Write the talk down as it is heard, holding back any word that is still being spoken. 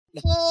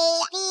Baby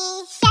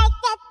shark,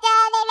 da da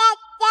da da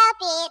da.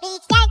 Baby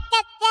shark, da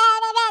da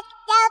da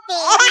da da.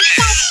 Baby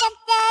shark,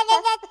 da da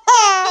da da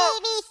da.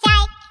 Baby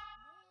shark.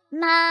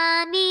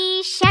 Mommy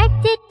shark,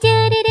 do do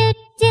do do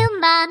do.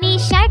 Mommy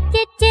shark,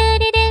 do do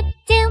do do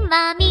do.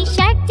 Mommy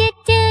shark, do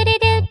do do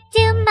do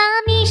do.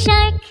 Mommy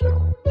shark.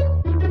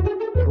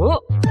 Oh,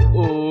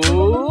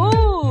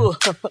 oh,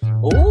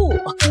 oh.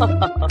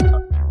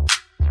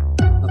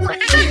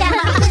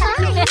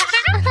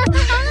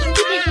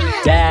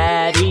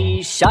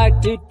 Daddy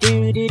shark, do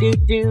do do do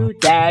do.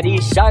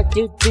 Daddy shark,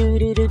 do do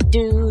do do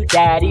do.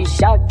 Daddy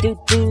shark, do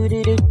do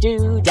do do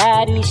do.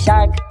 Daddy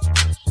shark.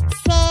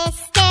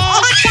 Sister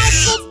shark,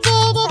 do do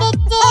do do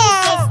do.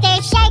 Sister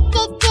shark,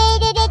 do do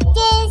do do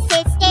do.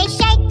 Sister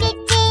shark, do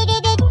do do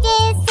do do.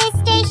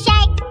 Sister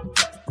shark.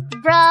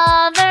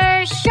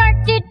 Brother shark,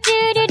 do do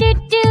do do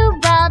do.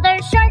 Brother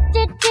shark,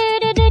 do do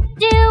do do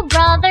do.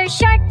 Brother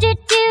shark, do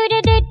do do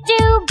do do.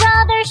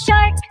 Brother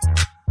shark.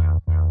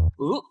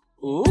 Ooh,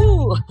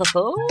 ooh,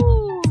 oh.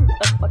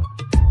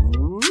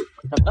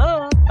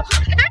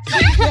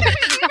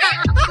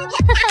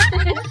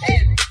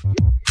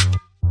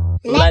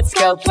 Let's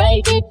go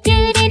play, do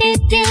do do do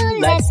do.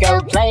 Let's go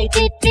play,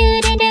 do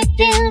do do do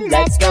do.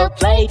 Let's go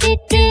play, do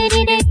do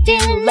do do do.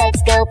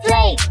 Let's go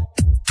play.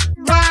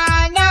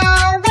 Run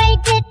away,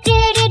 do do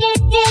do do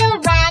do.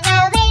 Run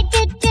away,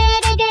 do do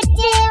do do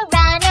do.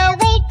 Run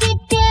away, do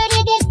do do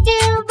do do.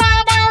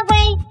 Run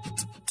away.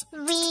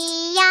 We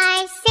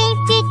are safe,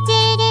 do do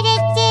do do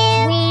do.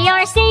 We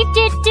are safe,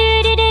 do do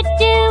do do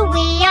do.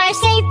 We are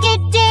safe, do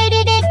do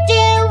do do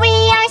do. We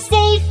are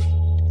safe.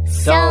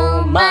 So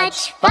much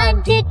fun,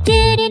 do do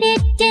do do.